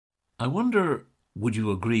I wonder, would you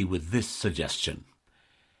agree with this suggestion?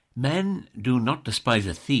 Men do not despise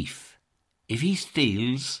a thief if he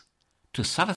steals to satisfy